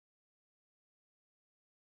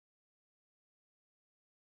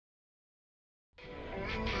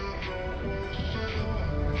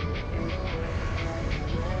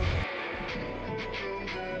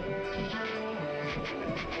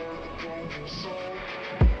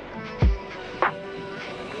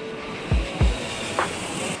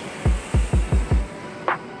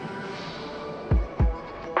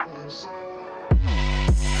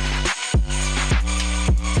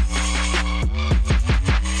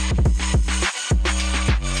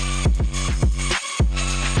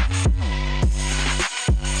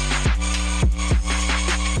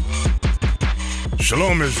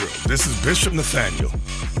Shalom, Israel. This is Bishop Nathaniel.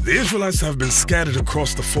 The Israelites have been scattered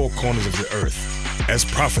across the four corners of the earth, as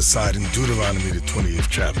prophesied in Deuteronomy, the 20th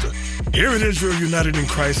chapter. Here at Israel United in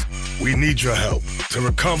Christ, we need your help to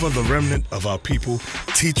recover the remnant of our people,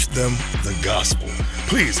 teach them the gospel.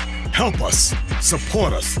 Please help us,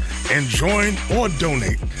 support us, and join or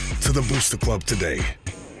donate to the Booster Club today.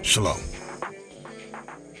 Shalom.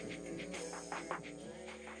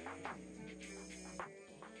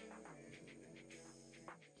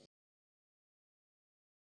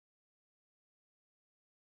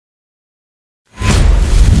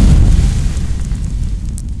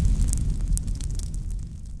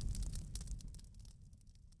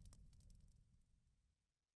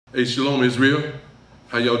 Hey, Shalom Israel.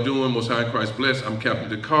 How y'all doing? Most High in Christ bless. I'm Captain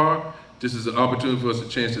Deacon. This is an opportunity for us, a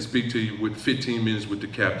chance to speak to you with 15 minutes with the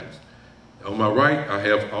captains. On my right, I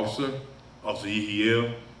have Officer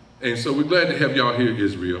Yehiel. And so we're glad to have y'all here,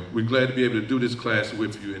 Israel. We're glad to be able to do this class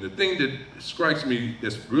with you. And the thing that strikes me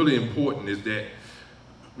that's really important is that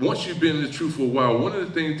once you've been in the truth for a while, one of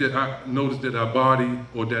the things that I noticed that our body,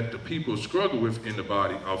 or that the people struggle with in the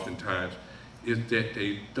body oftentimes, is that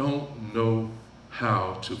they don't know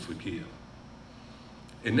how to forgive.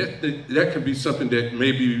 And that could be something that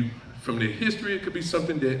maybe from their history, it could be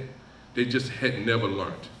something that they just had never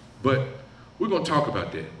learned. But we're going to talk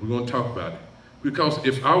about that. We're going to talk about it. Because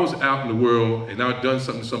if I was out in the world and I'd done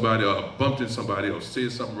something to somebody, or bumped into somebody, or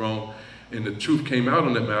said something wrong, and the truth came out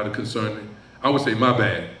on that matter concerning me, I would say, my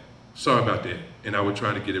bad, sorry about that, and I would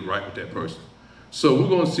try to get it right with that person. So we're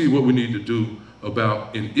going to see what we need to do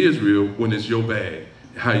about in Israel when it's your bad,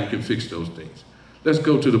 how you can fix those things. Let's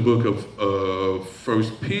go to the book of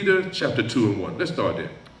 1 Peter, chapter 2 and 1. Let's start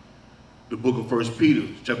there. The book of 1 Peter,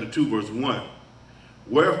 chapter 2, verse 1.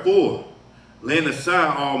 Wherefore, laying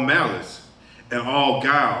aside all malice, and all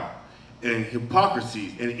guile, and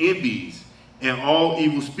hypocrisies, and envies, and all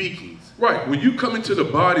evil speakings. Right, when you come into the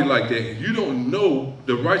body like that, you don't know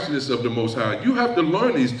the righteousness of the Most High. You have to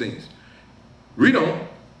learn these things. Read on.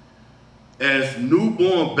 As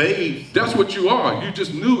newborn babes. That's what you are. You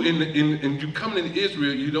just knew, and you coming into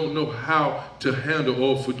Israel, you don't know how to handle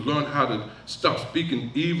or learn how to stop speaking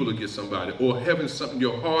evil against somebody, or having something in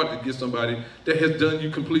your heart against somebody that has done you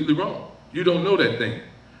completely wrong. You don't know that thing.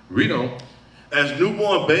 Read on. As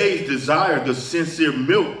newborn babes desire the sincere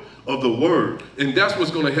milk of the word. And that's what's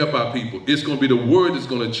going to help our people. It's going to be the word that's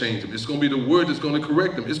going to change them. It's going to be the word that's going to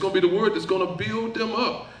correct them. It's going to be the word that's going to build them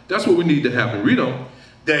up. That's what we need to happen. Read on.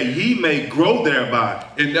 That ye may grow thereby.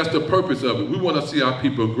 And that's the purpose of it. We want to see our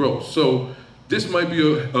people grow. So this might be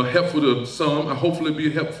a help for some, and hopefully it'll be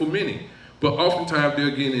a help for many. But oftentimes, there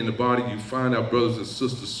again in the body, you find our brothers and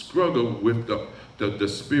sisters struggle with the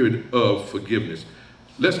spirit of forgiveness.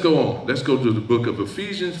 Let's go on. Let's go to the book of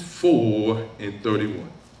Ephesians 4 and 31.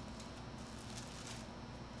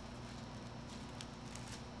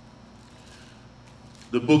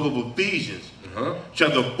 The book of Ephesians,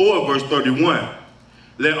 chapter 4, verse 31.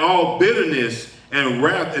 Let all bitterness and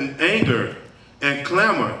wrath and anger and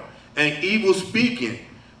clamor and evil speaking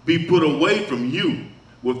be put away from you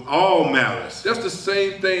with all malice. That's the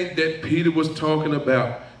same thing that Peter was talking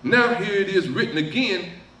about. Now here it is written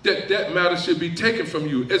again that matter should be taken from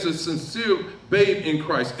you as a sincere babe in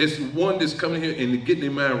Christ, as one that's coming here and getting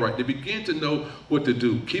their mind right. They begin to know what to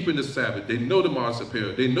do, keeping the Sabbath. They know the Mars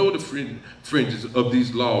Apparel. They know the fringes of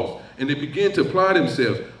these laws, and they begin to apply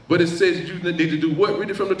themselves. But it says you need to do what? Read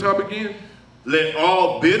it from the top again. Let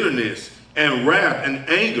all bitterness and wrath and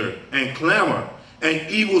anger and clamor and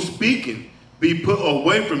evil speaking be put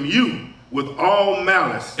away from you with all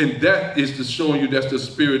malice. And that is to showing you that's the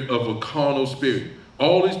spirit of a carnal spirit.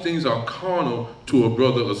 All these things are carnal to a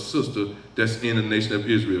brother or sister that's in the nation of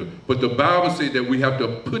Israel. But the Bible says that we have to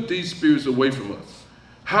put these spirits away from us.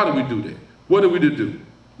 How do we do that? What are we to do?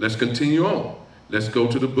 Let's continue on. Let's go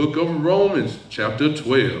to the book of Romans, chapter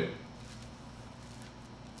 12.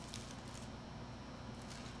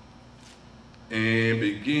 And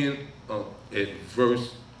begin at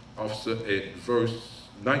verse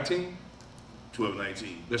 19. 12 and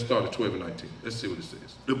 19. Let's start at 12 and 19. Let's see what it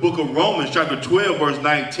says. The book of Romans, chapter 12, verse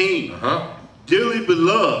 19. Dearly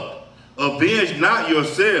beloved, Avenge not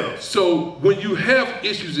yourselves. So when you have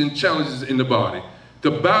issues and challenges in the body,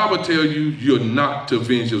 the Bible tells you you're not to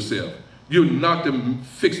avenge yourself. You're not to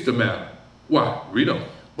fix the matter. Why? Read on.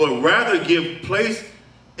 But rather give place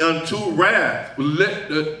unto wrath. Let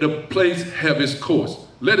the place have its course.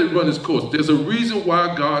 Let it run its course. There's a reason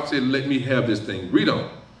why God said, let me have this thing. Read on.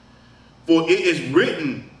 For it is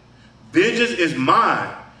written, vengeance is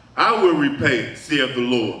mine, I will repay, saith the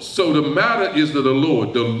Lord. So the matter is of the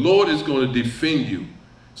Lord. The Lord is going to defend you.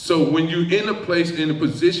 So when you're in a place, in a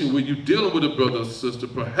position where you're dealing with a brother or sister,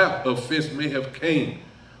 perhaps offense may have came.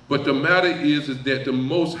 But the matter is that the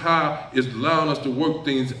Most High is allowing us to work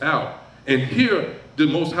things out. And here, the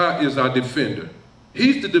Most High is our defender.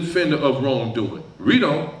 He's the defender of wrongdoing. Read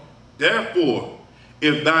on. Therefore,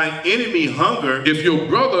 if thine enemy hunger, if your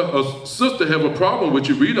brother or sister have a problem with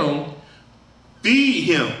you, read on. Feed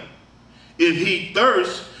him. If he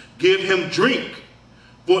thirst, give him drink.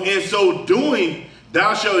 For in so doing,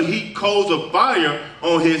 thou shalt heap coals of fire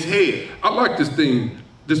on his head. I like this thing,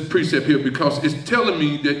 this precept here, because it's telling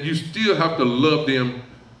me that you still have to love them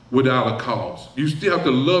without a cause. You still have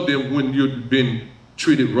to love them when you've been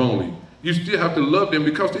treated wrongly. You still have to love them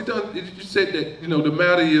because they done. You said that, the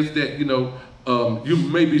matter is that, you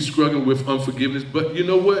may be struggling with unforgiveness, but you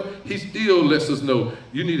know what? He still lets us know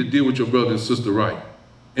you need to deal with your brother and sister right.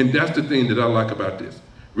 And that's the thing that I like about this.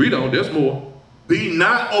 Read on, there's more. Be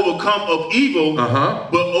not overcome of evil,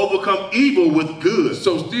 but overcome evil with good.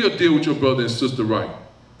 So still deal with your brother and sister right.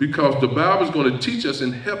 Because the Bible is going to teach us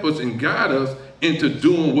and help us and guide us into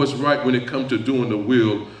doing what's right when it comes to doing the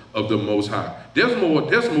will of the Most High. There's more.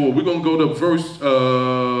 We're going to go to verse,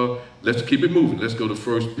 let's keep it moving. Let's go to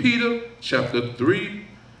 1 Peter chapter 3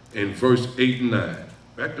 and verse 8 and 9.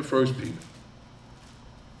 Back to 1 Peter.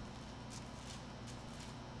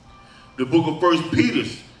 The book of 1 Peter,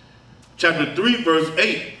 chapter 3, verse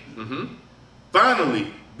 8.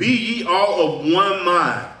 Finally, be ye all of one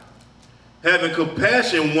mind, having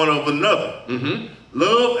compassion one of another.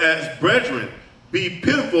 Love as brethren, be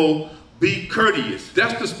pitiful, be courteous.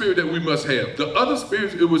 That's the spirit that we must have. The other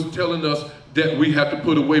spirits, it was telling us that we have to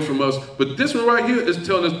put away from us. But this one right here is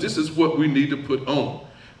telling us this is what we need to put on.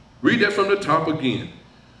 Read that from the top again.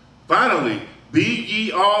 Finally, be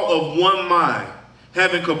ye all of one mind,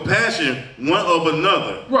 having compassion one of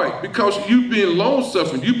another. Right, because you being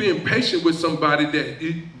long-suffering, you being patient with somebody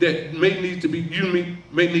that may need to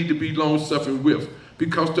be long-suffering with,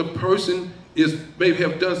 because the person may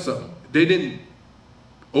have done something. They didn't,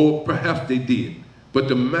 or perhaps they did. But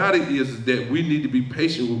the matter is that we need to be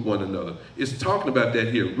patient with one another. It's talking about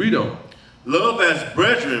that here. Read on. Love as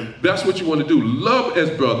brethren. That's what you want to do. Love as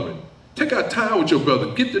brethren. Take out time with your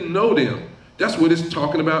brother. Get to know them. That's what it's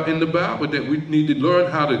talking about in the Bible, that we need to learn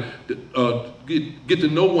how to get to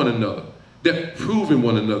know one another. That proving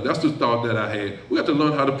one another. That's the thought that I had. We have to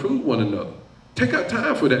learn how to prove one another. Take out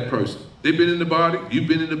time for that person. They've been in the body. You've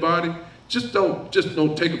been in the body. Just don't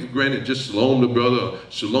take it for granted. Just shalom the brother, or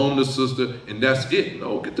shalom the sister, and that's it.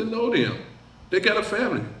 No, get to know them. They got a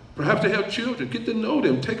family. Perhaps they have children. Get to know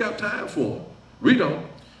them. Take out time for them. Read on.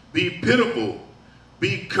 Be pitiful.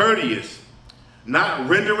 Be courteous. Not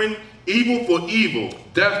rendering evil for evil.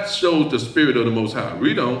 That shows the spirit of the Most High.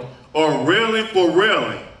 Read on. Or railing for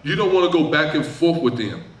railing. You don't want to go back and forth with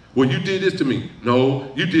them. Well, you did this to me.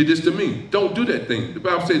 No, you did this to me. Don't do that thing. The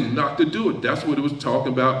Bible said not to do it. That's what it was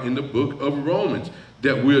talking about in the book of Romans,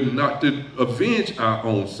 that we're not to avenge our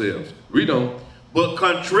own selves. Read on. But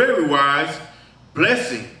contrariwise,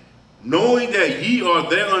 blessing, knowing that ye are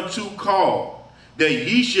thereunto called, that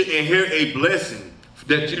ye should inherit a blessing.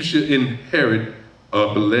 That you should inherit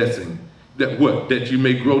a blessing. That what? That you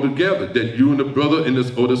may grow together. That you and the brother and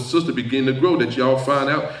or the sister begin to grow. That y'all find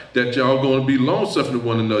out that y'all going to be long-suffering to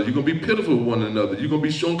one another. You're going to be pitiful to one another. You're going to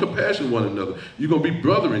be showing compassion to one another. You're going to be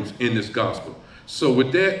brethren in this gospel. So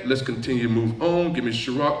with that, let's continue to move on. Give me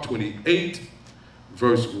Sirach 28,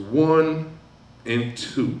 verse 1 and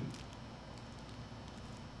 2.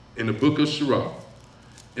 In the book of Sirach.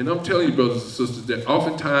 And I'm telling you, brothers and sisters, that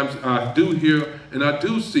oftentimes I do hear and I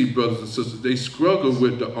do see brothers and sisters, they struggle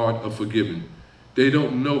with the art of forgiving. They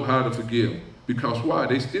don't know how to forgive. Because why?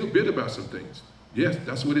 They still bitter about some things. Yes,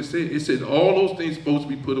 that's what it said. It said all those things supposed to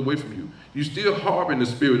be put away from you. You still harbor the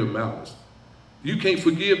spirit of malice. You can't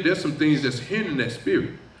forgive. There's some things that's hindering that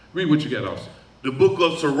spirit. Read what you got, Austin. The book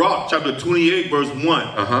of Sirach, chapter 28, verse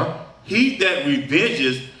 1. He that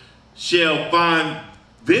revenges shall find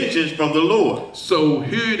vengeance from the Lord. So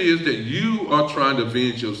here it is that you are trying to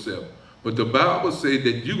avenge yourself. But the Bible says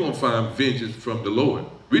that you're going to find vengeance from the Lord.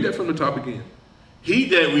 Read that from the top again. he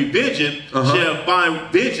that revengeth shall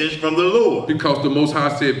find vengeance from the Lord. Because the Most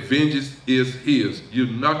High said vengeance is his. You're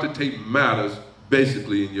not to take matters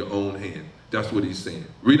basically in your own hand. That's what he's saying.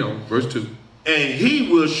 Read on, verse 2. And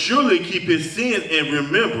he will surely keep his sins in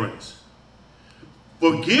remembrance.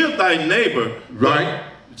 Forgive thy neighbor. Right?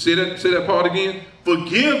 Say that part again.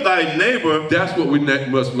 Forgive thy neighbor. That's what we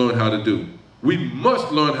must learn how to do. We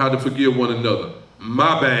must learn how to forgive one another.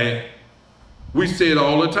 My bad. We say it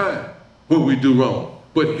all the time when we do wrong.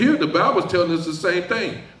 But here the Bible's telling us the same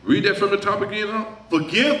thing. Read that from the top again, huh?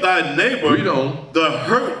 Forgive thy neighbor. Read on. The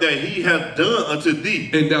hurt that he hath done unto thee.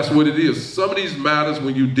 And that's what it is. Some of these matters,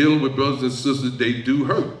 when you're dealing with brothers and sisters, they do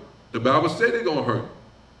hurt. The Bible said they're going to hurt.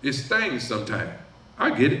 It stings sometimes. I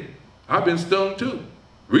get it. I've been stung too.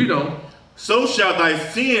 Read on. So shall thy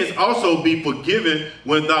sins also be forgiven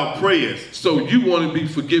when thou prayest. So you want to be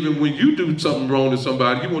forgiven when you do something wrong to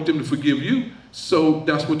somebody. You want them to forgive you. So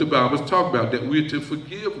that's what the Bible's talking about, that we're to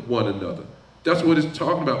forgive one another. That's what it's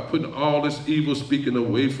talking about, putting all this evil speaking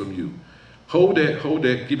away from you. Hold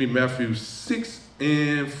that. Give me Matthew 6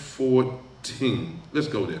 and 14. Let's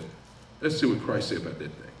go there. Let's see what Christ said about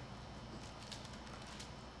that thing.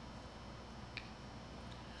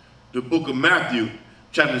 The book of Matthew,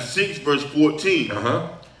 chapter 6, verse 14.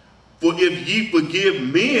 For if ye forgive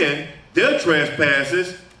men their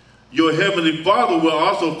trespasses, your heavenly Father will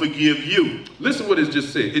also forgive you. Listen what it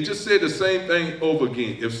just said. It just said the same thing over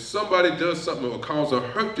again. If somebody does something or cause a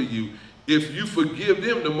hurt to you, if you forgive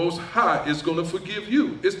them, the Most High is going to forgive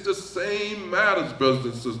you. It's the same matters, brothers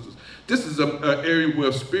and sisters. This is an area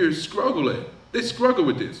where spirits struggle at. They struggle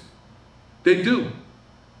with this. They do.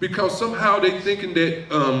 Because somehow they're thinking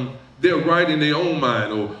that they're right in their own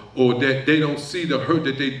mind, or that they don't see the hurt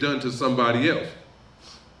that they've done to somebody else.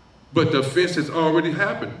 But the offense has already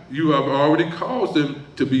happened. You have already caused them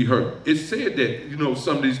to be hurt. It said that,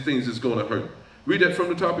 some of these things is going to hurt. Read that from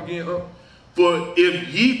the top again, huh? For if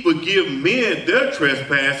ye forgive men their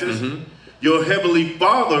trespasses, your heavenly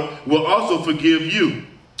Father will also forgive you.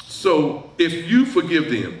 So if you forgive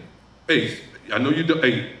them, hey, I know you do,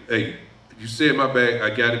 hey, you said my bad,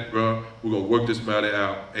 I got it, bro. We're going to work this matter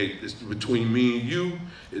out. Hey, it's between me and you.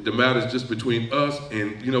 The matter's just between us.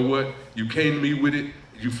 And you know what? You came to me with it.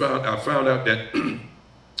 I found out that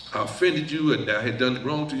I offended you and I had done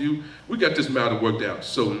wrong to you. We got this matter worked out.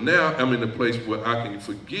 So now I'm in a place where I can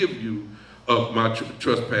forgive you of my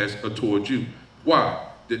trespass towards you. Why?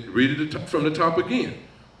 Read it from the top again.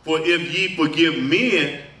 For if ye forgive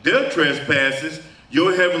men their trespasses,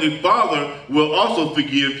 your heavenly Father will also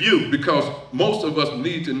forgive you. Because most of us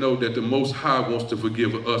need to know that the Most High wants to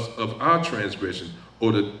forgive us of our transgression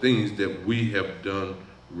or the things that we have done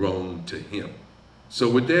wrong to him. So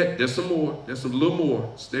with that, there's some more. There's a little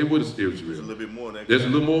more. Stay with us, Israel. There's a little bit more on that. There's a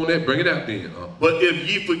little more on that. Bring it out then. But if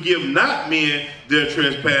ye forgive not men their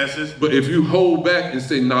trespasses. But if you hold back and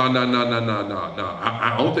say, nah,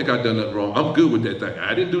 I don't think I done nothing wrong. I'm good with that thing.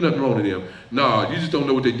 I didn't do nothing wrong to them. Nah, you just don't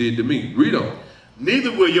know what they did to me. Read on.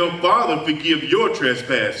 Neither will your Father forgive your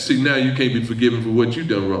trespasses. See, now you can't be forgiven for what you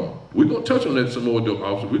done wrong. We're going to touch on that some more, though,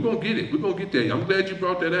 officer. We're going to get it. We're going to get that. I'm glad you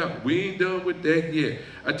brought that out. We ain't done with that yet.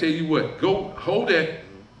 I tell you what, go hold that,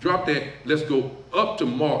 drop that. Let's go up to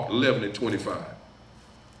Mark 11 and 25.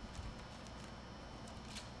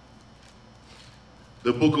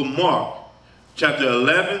 The book of Mark, chapter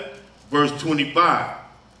 11, verse 25.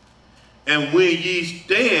 And when ye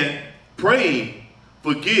stand praying,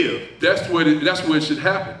 forgive. That's where it should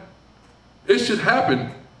happen. It should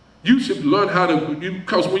happen. You should learn how to,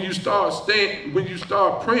 because when you start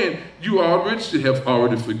praying, you already should have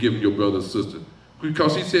already forgiven your brother or sister.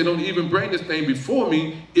 Because he said, don't even bring this thing before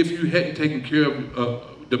me if you hadn't taken care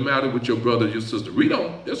of the matter with your brother or your sister. Read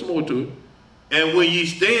on. There's more to it. And when ye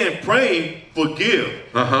stand praying, forgive.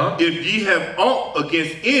 If ye have aught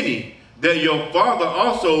against any, that your Father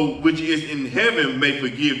also, which is in heaven, may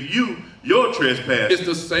forgive you your trespasses. It's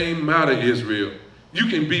the same matter, Israel. You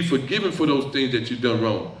can be forgiven for those things that you've done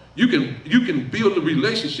wrong. You can build a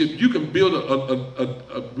relationship. You can build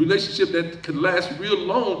a relationship that can last real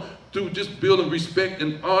long through just building respect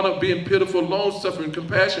and honor, being pitiful, long-suffering,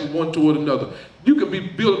 compassion one toward another. You can be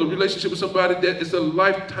building a relationship with somebody that is a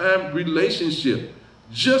lifetime relationship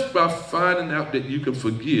just by finding out that you can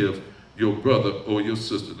forgive your brother or your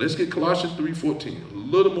sister. Let's get Colossians 3:14. A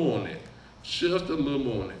little more on that. Just a little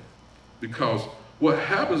more on that. Because what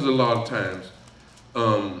happens a lot of times,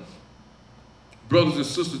 brothers and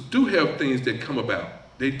sisters do have things that come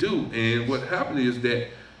about. They do. And what happens is that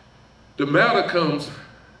the matter comes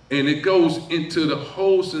and it goes into the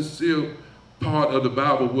whole sincere part of the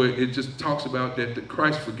Bible where it just talks about that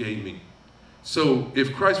Christ forgave me. So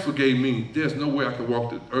if Christ forgave me, there's no way I can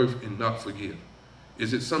walk the earth and not forgive.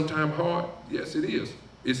 Is it sometimes hard? Yes, it is.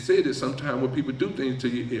 It said that sometimes when people do things to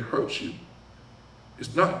you, it hurts you.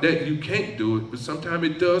 It's not that you can't do it, but sometimes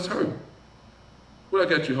it does hurt. What I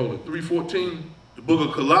got you holding? 3:14? The book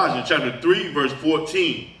of Colossians, chapter 3, verse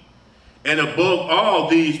 14. And above all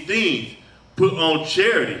these things, put on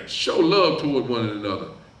charity. Show love toward one another.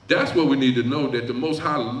 That's what we need to know, that the Most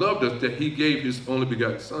High loved us, that he gave his only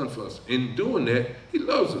begotten son for us. In doing that, he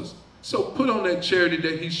loves us. So put on that charity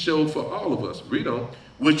that he showed for all of us. Read on.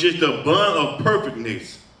 Which is the bond of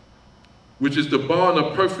perfectness. Which is the bond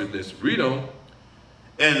of perfectness. Read on.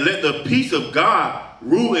 And let the peace of God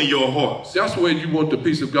rule in your hearts. That's where you want the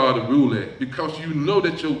peace of God to rule at, because you know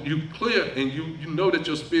that you're clear and you know that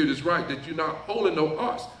your spirit is right, that you're not holding no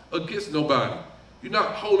arts against nobody. You're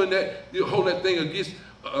not holding that thing against,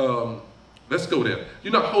 let's go there.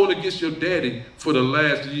 You're not holding against your daddy for the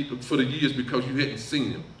years because you hadn't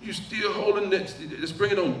seen him. You're still holding that. It's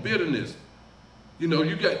bringing on bitterness. You know,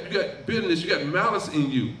 you got bitterness, you got malice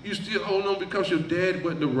in you. You still holding on because your dad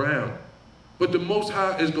wasn't around. But the Most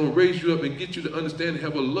High is going to raise you up and get you to understand and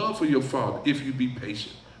have a love for your father if you be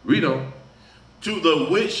patient. Read on. To the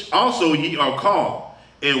which also ye are called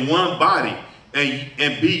in one body,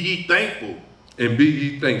 and be ye thankful. And be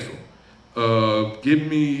ye thankful.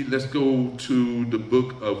 Let's go to the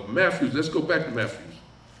book of Matthew. Let's go back to Matthew.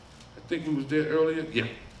 I think we was there earlier. Yeah,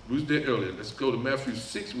 we was there earlier. Let's go to Matthew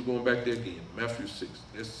 6. We're going back there again. Matthew 6.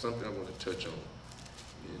 That's something I want to touch on.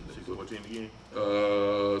 14 again.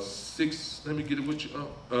 6. Let me get it with you,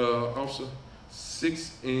 officer.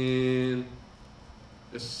 6 and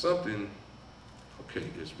there's something. Okay,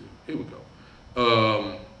 Israel. Here we go.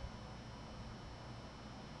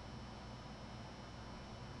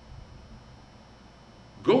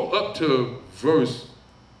 Go up to verse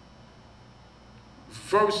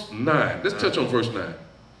 9. Let's touch on verse 9.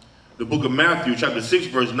 The book of Matthew, chapter 6,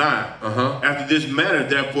 verse 9. After this manner,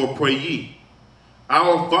 therefore, pray ye.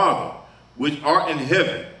 Our Father, which art in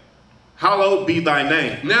heaven, hallowed be thy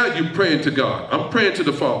name. Now you're praying to God. I'm praying to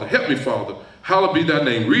the Father. Help me, Father. Hallowed be thy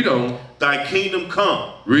name. Read on. Thy kingdom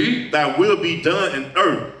come. Read. Thy will be done in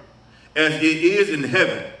earth as it is in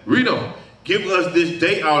heaven. Read on. Give us this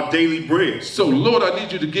day our daily bread. So, Lord, I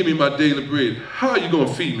need you to give me my daily bread. How are you going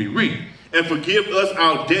to feed me? Read. And forgive us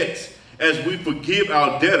our debts as we forgive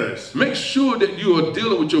our debtors. Make sure that you are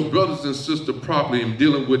dealing with your brothers and sisters properly and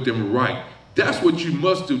dealing with them right. That's what you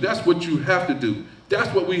must do. That's what you have to do.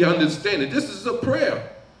 That's what we understand. And this is a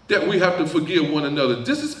prayer that we have to forgive one another.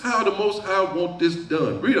 This is how the Most High want this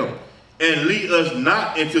done. Read on. And lead us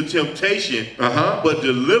not into temptation, but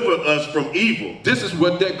deliver us from evil. This is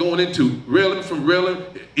what they're going into. Railing from railing,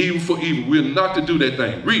 evil for evil. We're not to do that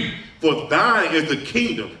thing. Read. For thine is the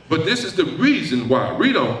kingdom. But this is the reason why.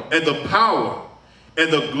 Read on. And the power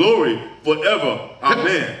and the glory forever.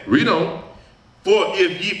 Amen. Read on. For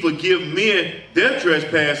if ye forgive men their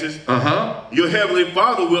trespasses, your heavenly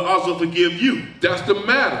Father will also forgive you. That's the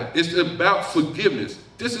matter. It's about forgiveness.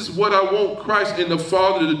 This is what I want Christ and the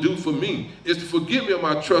Father to do for me, is to forgive me of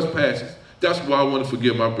my trespasses. That's why I want to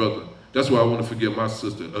forgive my brother. That's why I want to forgive my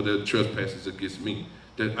sister of their trespasses against me,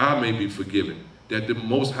 that I may be forgiven, that the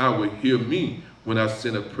Most High will hear me when I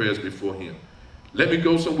send up prayers before him. Let me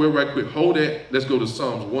go somewhere right quick. Hold that. Let's go to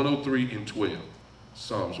Psalms 103 and 12.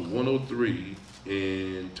 Psalms 103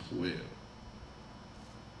 and 12.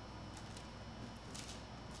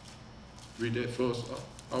 Read that for us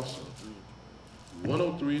also.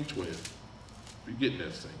 103 and 12. We're getting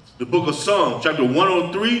that, saints. The book of Psalms, chapter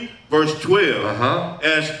 103, verse 12.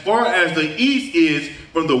 As far as the east is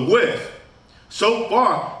from the west, so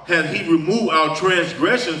far hath he removed our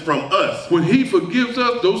transgressions from us. When he forgives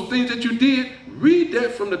us, those things that you did, read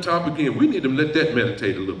that from the top again. We need to let that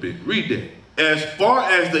meditate a little bit. Read that. As far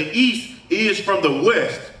as the east is from the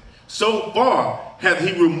west, so far hath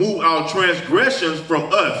he removed our transgressions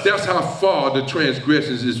from us. That's how far the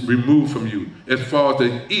transgressions is removed from you. As far as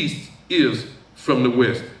the east is from the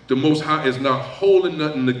west. The Most High is not holding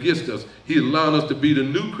nothing against us. He allowed us to be the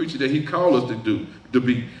new creature that he called us to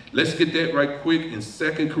be. Let's get that right quick in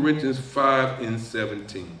 2 Corinthians 5 and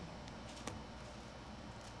 17.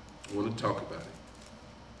 I want to talk about it.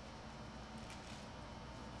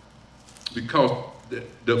 Because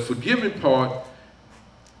the forgiving part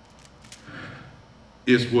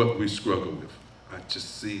is what we struggle with. I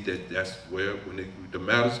just see that that's where, when the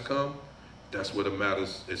matters come, that's where the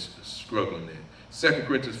matters is struggling at. 2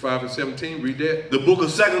 Corinthians 5 and 17, read that. The book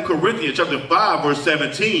of 2 Corinthians chapter 5, verse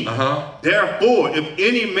 17. Therefore, if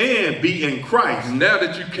any man be in Christ. Now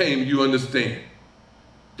that you came, you understand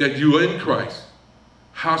that you are in Christ.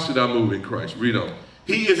 How should I move in Christ? Read on.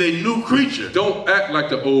 He is a new creature. Don't act like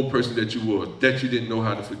the old person that you were, that you didn't know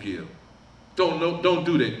how to forgive. Don't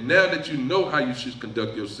do that. Now that you know how you should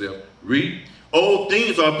conduct yourself, read. Old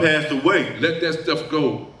things are passed away. Let that stuff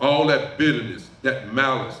go. All that bitterness, that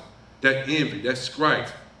malice, that envy, that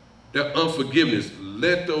strife, that unforgiveness.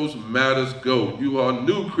 Let those matters go. You are a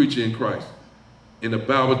new creature in Christ. And the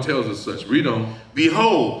Bible tells us such. Read on.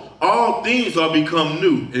 Behold, all things are become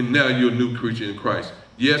new. And now you're a new creature in Christ.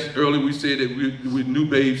 Yes, earlier we said that we're new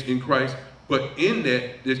babes in Christ. But in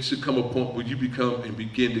that, there should come a point where you become and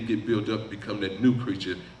begin to get built up, become that new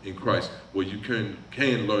creature in Christ, where you can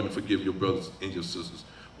learn to forgive your brothers and your sisters.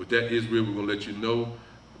 With that, Israel, we're going to let you know.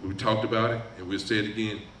 We talked about it, and we'll say it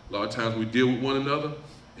again. A lot of times we deal with one another,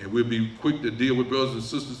 and we'll be quick to deal with brothers and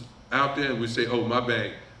sisters out there, and we say, oh, my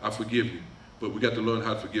bad, I forgive you. But we got to learn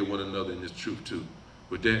how to forgive one another in this truth, too.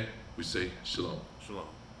 With that, we say shalom. Shalom.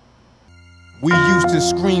 We used to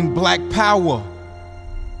scream black power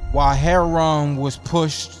while Heron was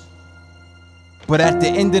pushed. But at the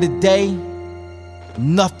end of the day,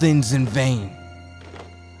 nothing's in vain.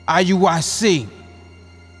 IUIC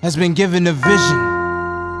has been given a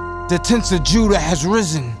vision. The tents of Judah has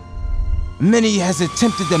risen. Many has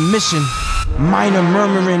attempted the mission. Minor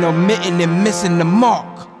murmuring, omitting, and missing the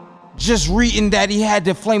mark. Just reading that he had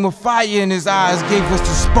the flame of fire in his eyes gave us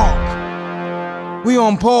the spark. We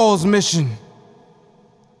on Paul's mission.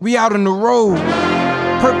 We out on the road.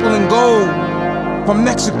 Purple and gold, from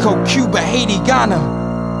Mexico, Cuba, Haiti,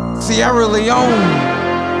 Ghana, Sierra Leone.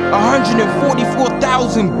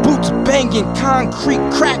 144,000 boots banging,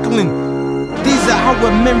 concrete crackling. These are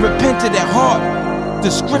our men repented at heart.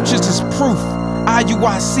 The scriptures is proof.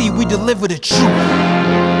 IUIC, we deliver the truth.